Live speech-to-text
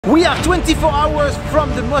We are 24 hours from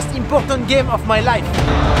the most important game of my life.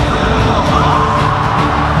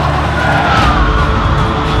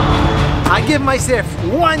 I gave myself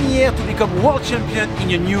 1 year to become world champion in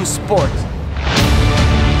a new sport.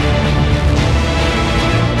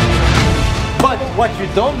 But what you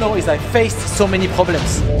don't know is I faced so many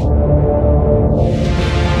problems.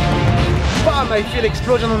 Bam! I feel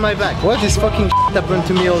explosion on my back. What is fucking happened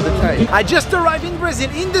to me all the time? I just arrived in Brazil,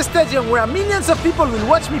 in the stadium where millions of people will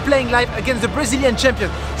watch me playing live against the Brazilian champion,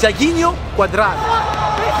 Thiaguinho Quadrado.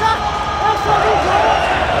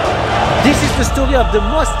 This is the story of the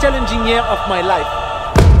most challenging year of my life.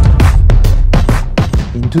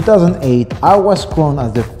 In 2008, I was crowned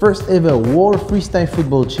as the first ever world freestyle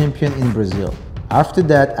football champion in Brazil. After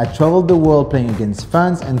that, I traveled the world playing against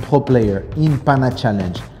fans and pro players in panna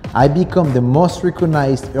challenge. I became the most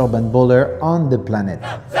recognized urban baller on the planet.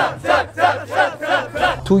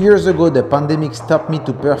 2 years ago, the pandemic stopped me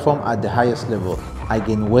to perform at the highest level. I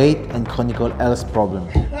gained weight and chronic health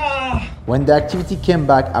problems. When the activity came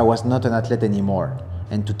back, I was not an athlete anymore.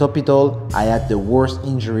 And to top it all, I had the worst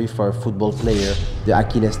injury for a football player, the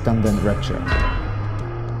Achilles tendon rupture.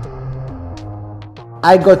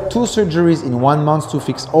 I got 2 surgeries in 1 month to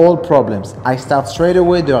fix all problems. I start straight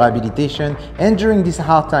away the rehabilitation, and during this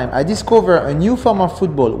hard time I discovered a new form of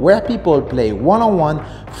football where people play one-on-one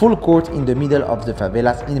full court in the middle of the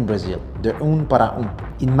favelas in Brazil, the para um.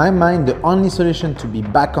 In my mind, the only solution to be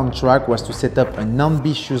back on track was to set up an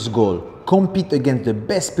ambitious goal: compete against the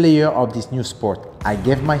best player of this new sport. I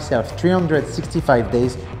gave myself 365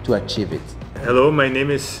 days to achieve it. Hello, my name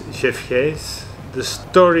is Chef Gijs. The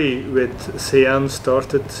story with Séan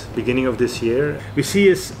started beginning of this year. We see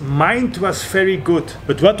his mind was very good,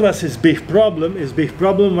 but what was his big problem? His big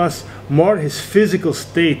problem was more his physical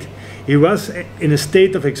state. He was in a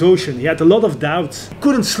state of exhaustion. He had a lot of doubts. He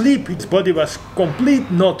couldn't sleep. His body was completely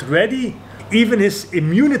not ready. Even his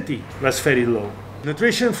immunity was very low.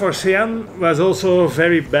 Nutrition for Séan was also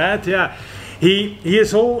very bad. Yeah, he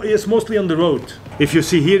is mostly on the road. If you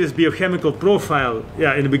see here his biochemical profile,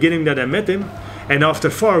 yeah, in the beginning that I met him, and after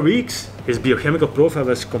 4 weeks, his biochemical profile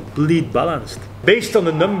was completely balanced. Based on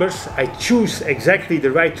the numbers, I choose exactly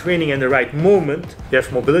the right training and the right moment. You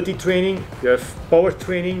have mobility training, you have power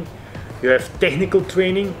training, you have technical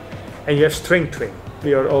training, and you have strength training.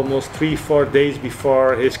 We are almost 3-4 days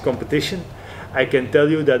before his competition. I can tell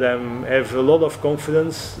you that I have a lot of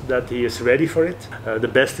confidence that he is ready for it. The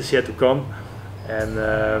best is yet to come.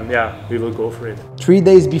 And yeah, we will go for it. 3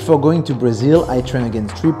 days before going to Brazil, I trained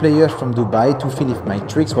against 3 players from Dubai to feel if my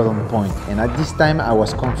tricks were on point, and at this time I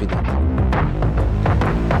was confident.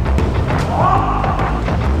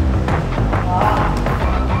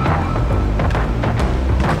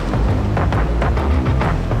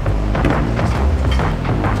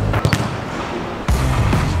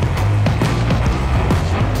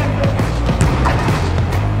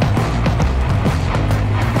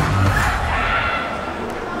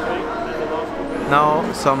 Now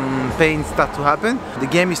some pain start to happen. The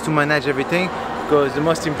game is to manage everything because the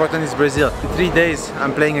most important is Brazil. In 3 days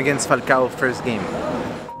I'm playing against Falcao first game.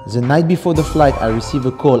 The night before the flight, I received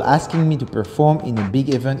a call asking me to perform in a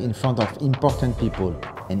big event in front of important people.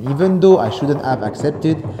 And even though I shouldn't have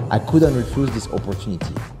accepted, I couldn't refuse this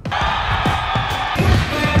opportunity.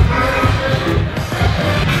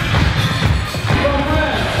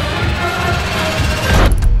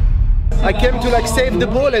 I came to like save the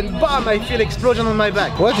ball and bam! I feel explosion on my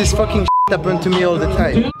back. What is fucking happened to me all the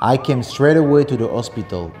time? I came straight away to the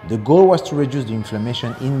hospital. The goal was to reduce the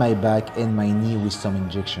inflammation in my back and my knee with some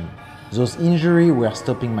injection. Those injuries were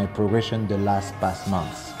stopping my progression the past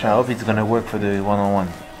months. I hope it's gonna work for the one-on-one.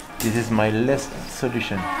 This is my last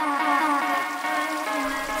solution.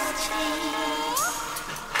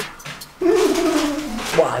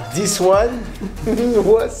 Wow, this one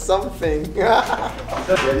was something.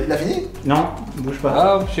 L'as fini? Non, bouge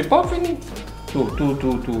pas. Je sais pas, fini. Tout.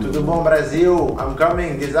 Tudo bom, Brasil? I'm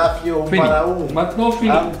coming. Desafio para Maintenant,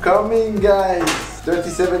 fini. I'm coming, guys.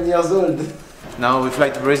 37 years old. Now we fly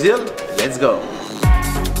to Brazil. Let's go.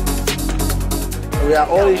 We are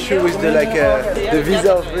all issued with the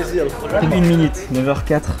visa of Brazil. 1 minute,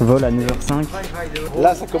 9h04, vol à 9h05.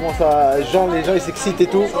 Là, ça commence à... les gens ils s'excitent et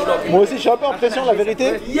tout. Moi aussi, je suis un peu en pression, la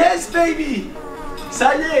vérité. Yes, baby!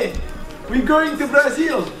 Ça y est! We're going to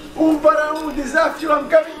Brazil! Para Desafio, I'm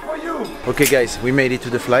coming for you! Okay guys, we made it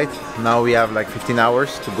to the flight. Now we have like 15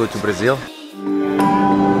 hours to go to Brazil.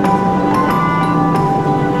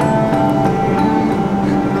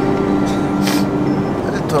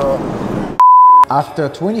 After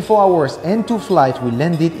After 24 hours and 2 flights, we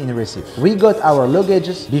landed in Recife. We got our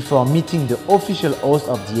luggages before meeting the official host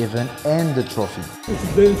of the event and the trophy.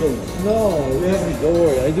 It's dangerous. No, you have me. Don't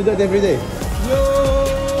worry, I do that every day. Yo!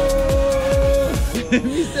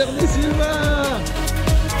 Mr. De Silva!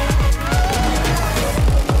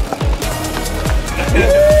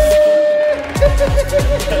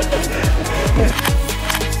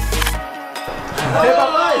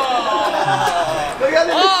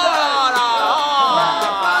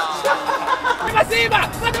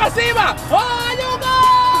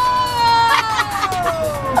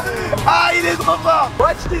 Ah, il est trop fort!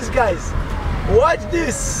 Watch this, guys! Watch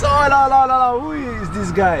this! Oh la la la la! Who is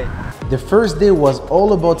this guy? The first day was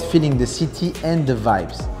all about feeling the city and the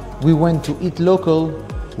vibes. We went to eat local.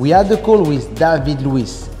 We had a call with David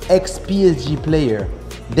Luiz, ex-PSG player.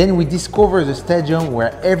 Then we discovered the stadium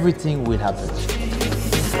where everything will happen.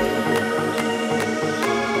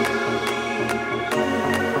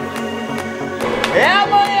 É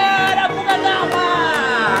amanhã na fuga d'alma!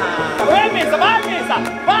 Vai, missa! Vai, missa!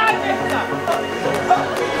 Vai, missa!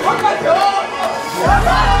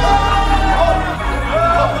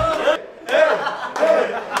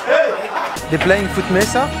 They're playing foot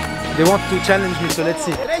mesa. They want to challenge me, so let's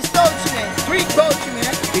see. Três coach, man! Three coach,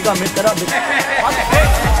 man! You got messed up, bitch.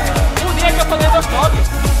 Um dia que eu tô dentro do fogo.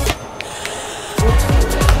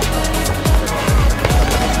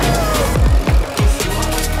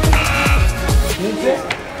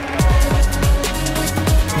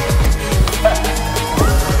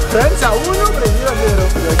 Pensa uno, prendi la zero.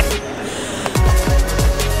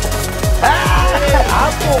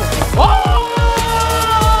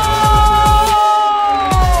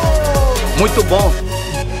 Muito bom.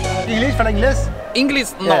 English, fala inglês?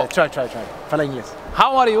 English, no. Yeah, try. Fala inglês.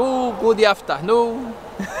 How are you? Good afternoon.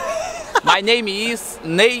 My name is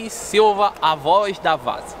Ney Silva, a voz da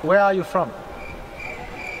Vaz. Where are you from?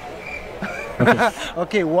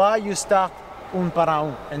 Okay, why you start para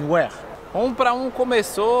and where? Para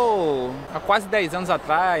começou há quase 10 anos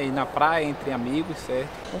atrás, na praia, entre amigos, certo?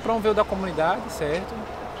 Para veio da comunidade, certo?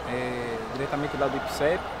 Diretamente lá do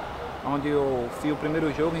IPCEP, onde eu fiz o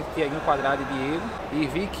primeiro jogo entre Tiaguinho Quadrado e Diego, e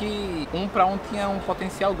vi que para tinha um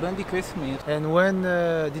potencial grande de crescimento. And when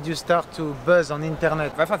did you start to buzz on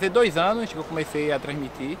internet? Vai fazer 2 anos que eu comecei a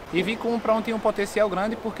transmitir, e vi que para tinha um potencial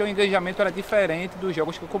grande porque o engajamento era diferente dos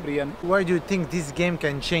jogos que eu cobria, né? Why do you think this game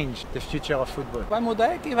can change the future of football? Vai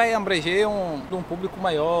mudar é que vai abranger um público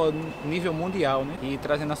maior, nível mundial, né? E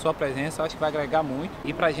trazendo a sua presença, acho que vai agregar muito,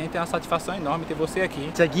 e pra gente é uma satisfação enorme ter você aqui.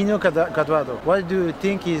 Tiaguinho Quadrado, what do you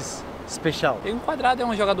think is special? Tem Quadrado é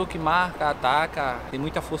um jogador que marca, ataca, tem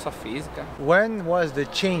muita força física. When was the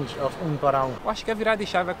change of para Eu acho que a virada de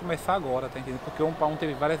chave vai começar agora, tá entendendo? Porque o para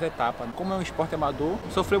teve várias etapas. Como é um esporte amador,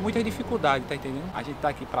 sofreu muitas dificuldades, tá entendendo? A gente tá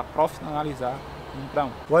aqui para profissionalizar para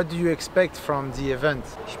What do you expect from the event?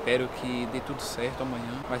 Espero que dê tudo certo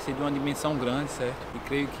amanhã. Vai ser de uma dimensão grande, certo? E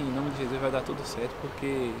creio que em nome de Jesus vai dar tudo certo,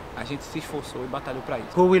 porque a gente se esforçou e batalhou para isso.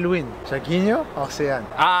 Who will win? Tiaguinho or Séan?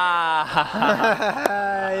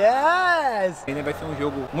 Yes! Vai ser um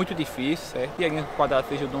jogo muito difícil, certo? Tiaguinho Quadrado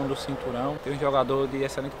seja o dono do cinturão. Tem um jogador de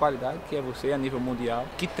excelente qualidade, que é você, a nível mundial,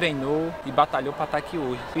 que treinou e batalhou para estar aqui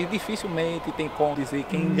hoje. E dificilmente tem como dizer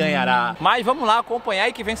quem ganhará. Mas vamos lá acompanhar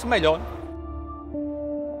e que vença o melhor.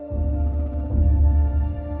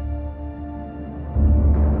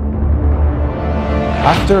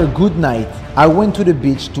 After a good night, I went to the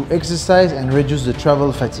beach to exercise and reduce the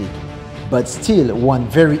travel fatigue. But still, one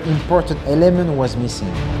very important element was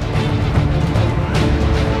missing.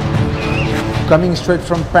 Coming straight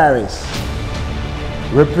from Paris,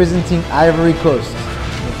 representing Ivory Coast,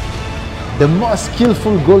 the most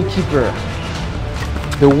skillful goalkeeper,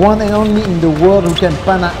 the one and only in the world who can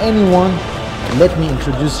panna anyone, let me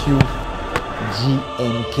introduce you,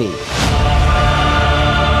 GNK.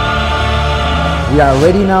 We are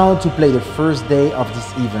ready now to play the first day of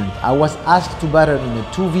this event. I was asked to battle in a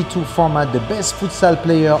 2v2 format the best futsal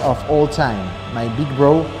player of all time, my big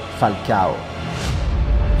bro, Falcao.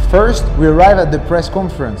 First, we arrived at the press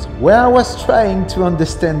conference, where I was trying to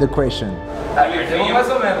understand the question. Mais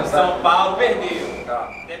ou menos, São Paulo perdeu.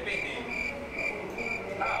 Dependeu.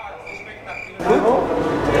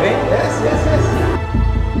 Yes.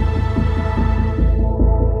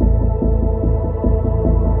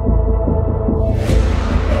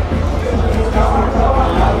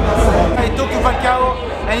 I talked to Falcao,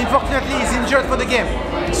 and unfortunately he's injured for the game.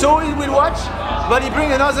 So he will watch, but he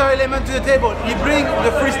brings another element to the table. He brings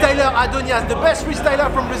the freestyler Adonias, the best freestyler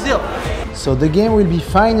from Brazil. So the game will be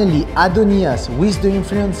finally Adonias with the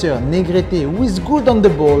influencer Negrete, who is good on the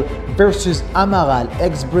ball, versus Amaral,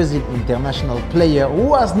 ex-Brazil international player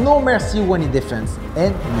who has no mercy when he defends,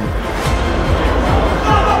 and me.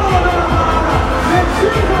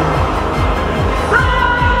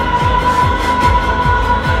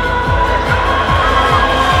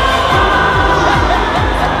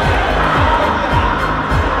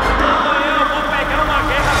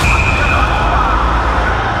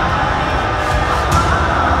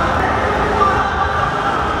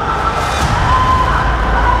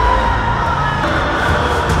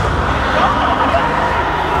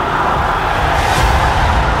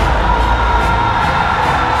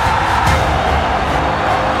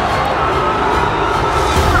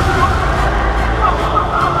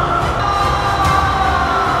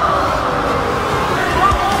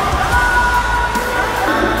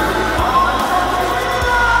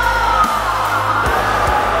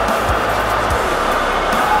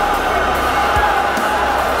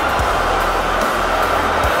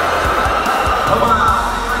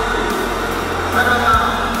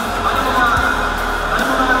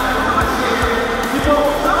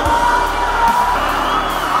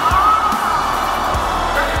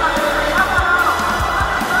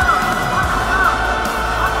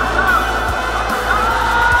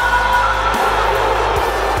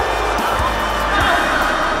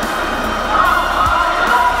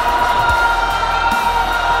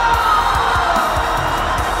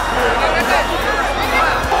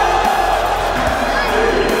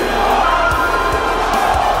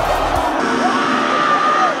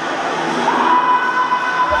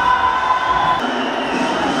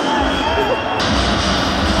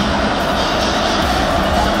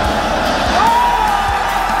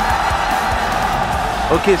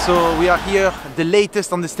 Okay, so we are here, the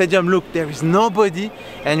latest on the stadium. Look, there is nobody,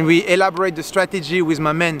 and we elaborate the strategy with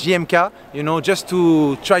my man GMK, you know, just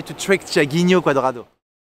to try to trick Thiaguinho Quadrado.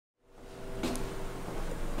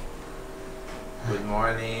 Good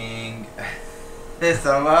morning. Hey,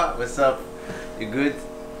 ça va? What's up? You good?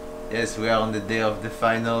 Yes, we are on the day of the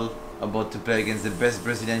final, about to play against the best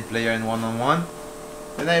Brazilian player in one-on-one.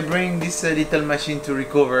 And I bring this little machine to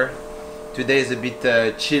recover. Today is a bit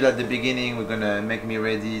chill at the beginning. We're gonna make me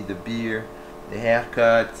ready, the beer, the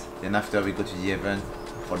haircut, and after we go to the event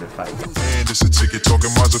for the fight. And it's a ticket talking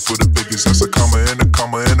Mazda for the biggest. That's a comma and a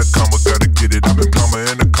comma and a comma. Gotta get it. I'm a comma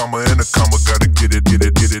and a comma and a comma. Gotta get it, get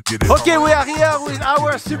it, get it, get it. Okay, we are here with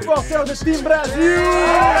our supporter, the Team Brazil.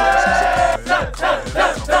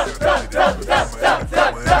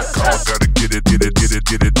 Gotta get it, get it, get it,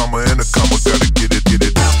 get it. Comma and a comma. Gotta get it, get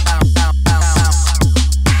it.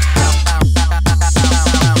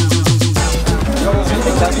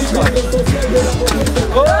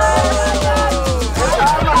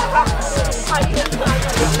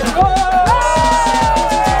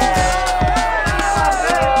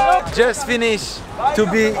 Just finished to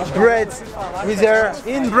be bred with her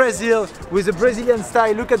in Brazil with a Brazilian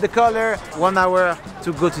style. Look at the color. 1 hour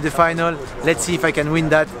to go to the final. Let's see if I can win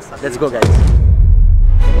that. Let's go, guys.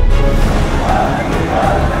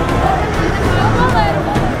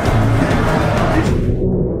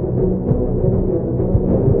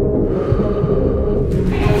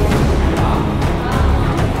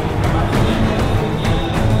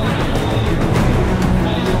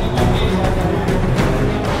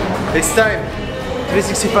 It's time,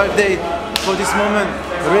 365 days for this moment,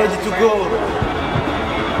 ready to go.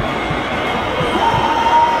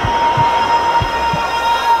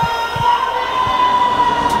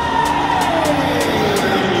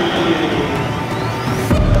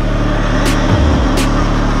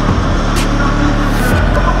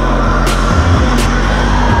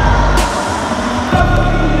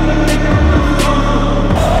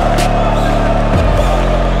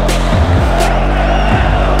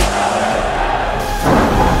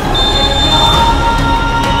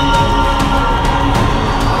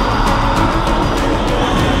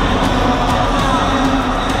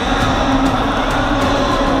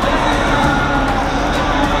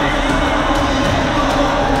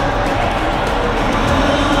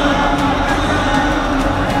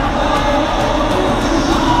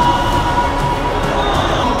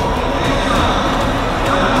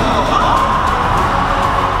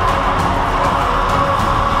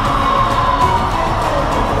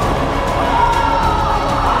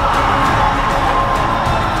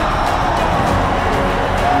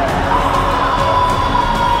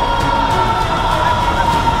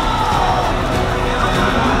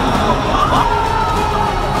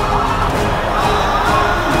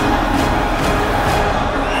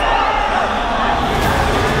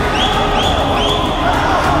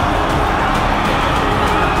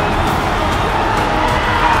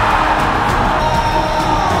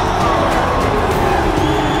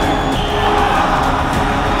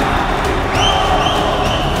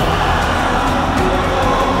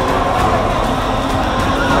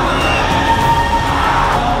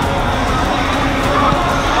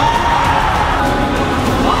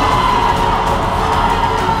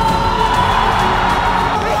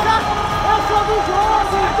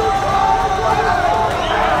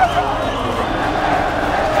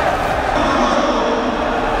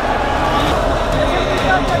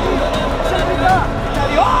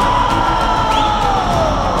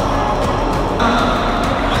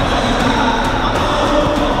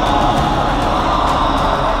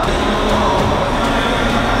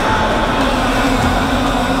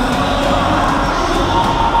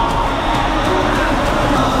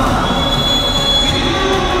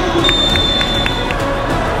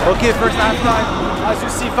 Okay, first half time, as you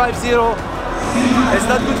see 5-0, it's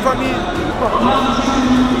not good for me.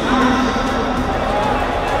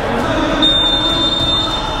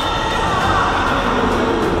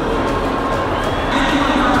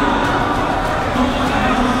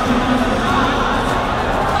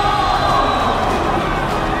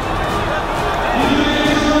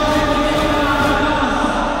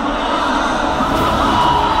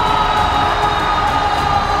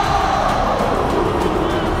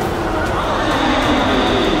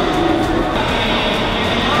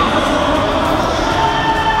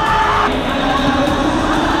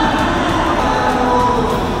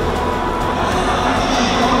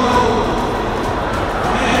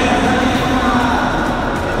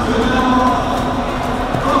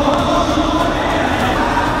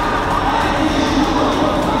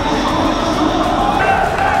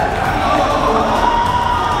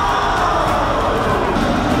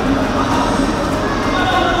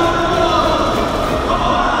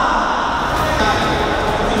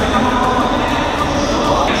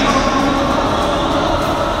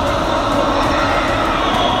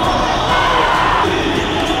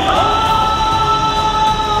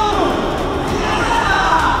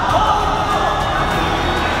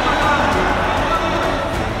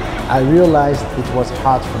 I realized it was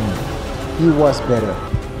hard for me. He was better,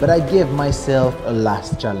 but I gave myself a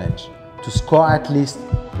last challenge, to score at least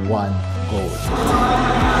one goal.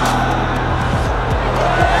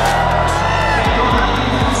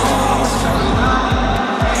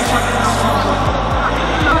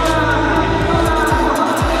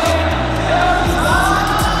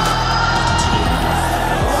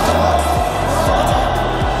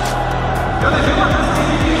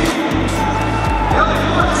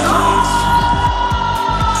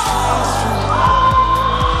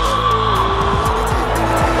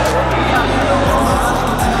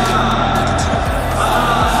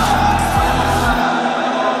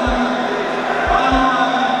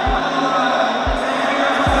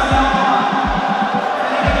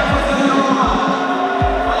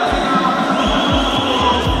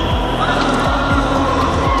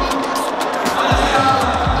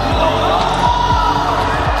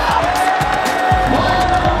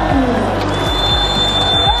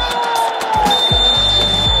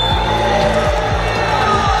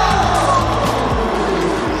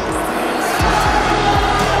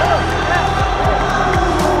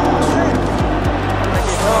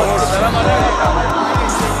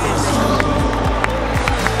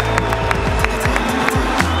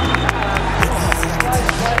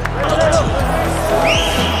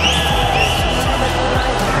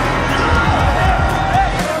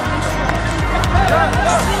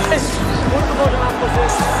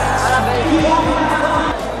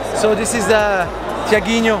 So this is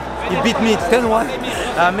Thiaguinho, he beat me 10-1.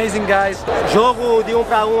 Amazing guys. Jogo de 1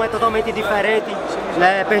 para 1 é totalmente diferente,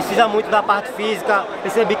 né? Precisa muito da parte física.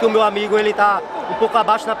 Percebi que o meu amigo ele tá um pouco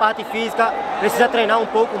abaixo na parte física, precisa treinar um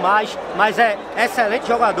pouco mais, mas é excelente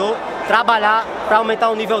jogador. Trabalhar para aumentar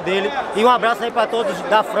o nível dele. E um abraço aí para todos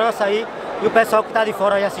da França aí e o pessoal que tá de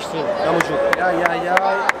fora aí assistindo. Tamo junto. Ai, ai,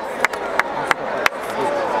 ai.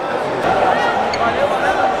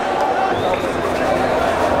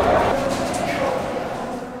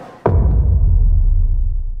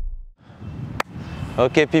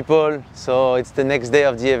 Okay people, so it's the next day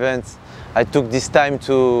of the event. I took this time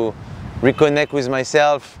to reconnect with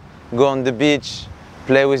myself, go on the beach,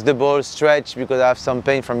 play with the ball, stretch because I have some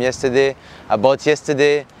pain from yesterday. About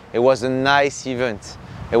yesterday, it was a nice event.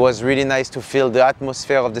 It was really nice to feel the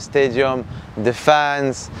atmosphere of the stadium, the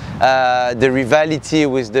fans, the rivalry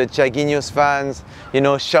with the Thiaguinho's fans, you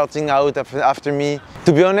know, shouting out after me.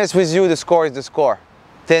 To be honest with you, the score is the score.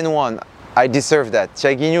 10-1, I deserve that.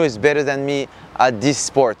 Thiaguinho is better than me at this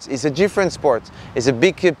sport. It's a different sport. It's a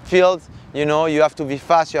big field, you know, you have to be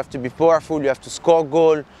fast, you have to be powerful, you have to score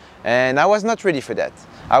goal, and I was not ready for that.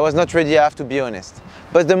 I was not ready, I have to be honest.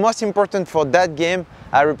 But the most important for that game,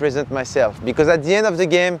 I represent myself, because at the end of the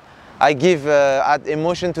game, I give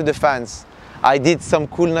emotion to the fans. I did some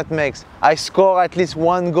cool nutmegs, I score at least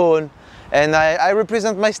one goal, and I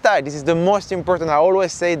represent my style. This is the most important. I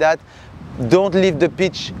always say that, don't leave the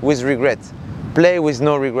pitch with regret. Play with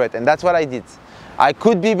no regret, and that's what I did. I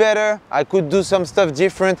could be better, I could do some stuff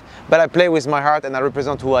different, but I play with my heart and I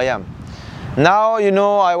represent who I am. Now, you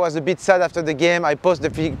know, I was a bit sad after the game. I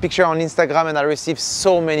posted the picture on Instagram and I received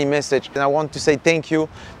so many messages. And I want to say thank you,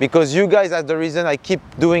 because you guys are the reason I keep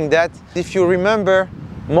doing that. If you remember,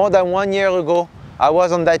 more than 1 year ago, I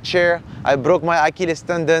was on that chair, I broke my Achilles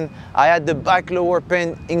tendon, I had the back lower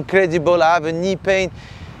pain, incredible, I have a knee pain.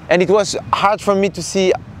 And it was hard for me to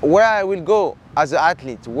see where I will go as an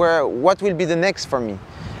athlete, what will be the next for me.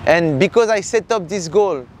 And because I set up this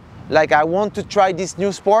goal, like I want to try this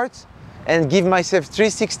new sport and give myself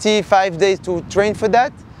 365 days to train for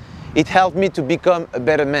that, it helped me to become a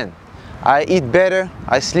better man. I eat better,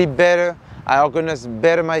 I sleep better, I organize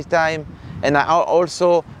better my time, and I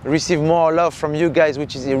also receive more love from you guys,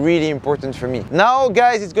 which is really important for me. Now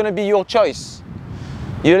guys, it's gonna be your choice.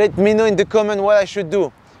 You let me know in the comment what I should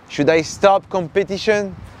do. Should I stop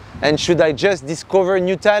competition? And should I just discover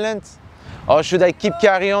new talent? Or should I keep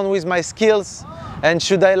carrying on with my skills? And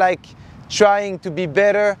should I like trying to be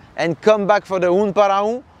better and come back for the un para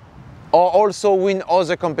un? Or also win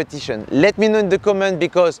other competition? Let me know in the comment,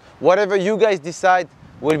 because whatever you guys decide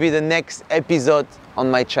will be the next episode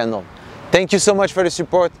on my channel. Thank you so much for the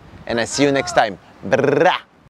support, and I see you next time. Brrrah.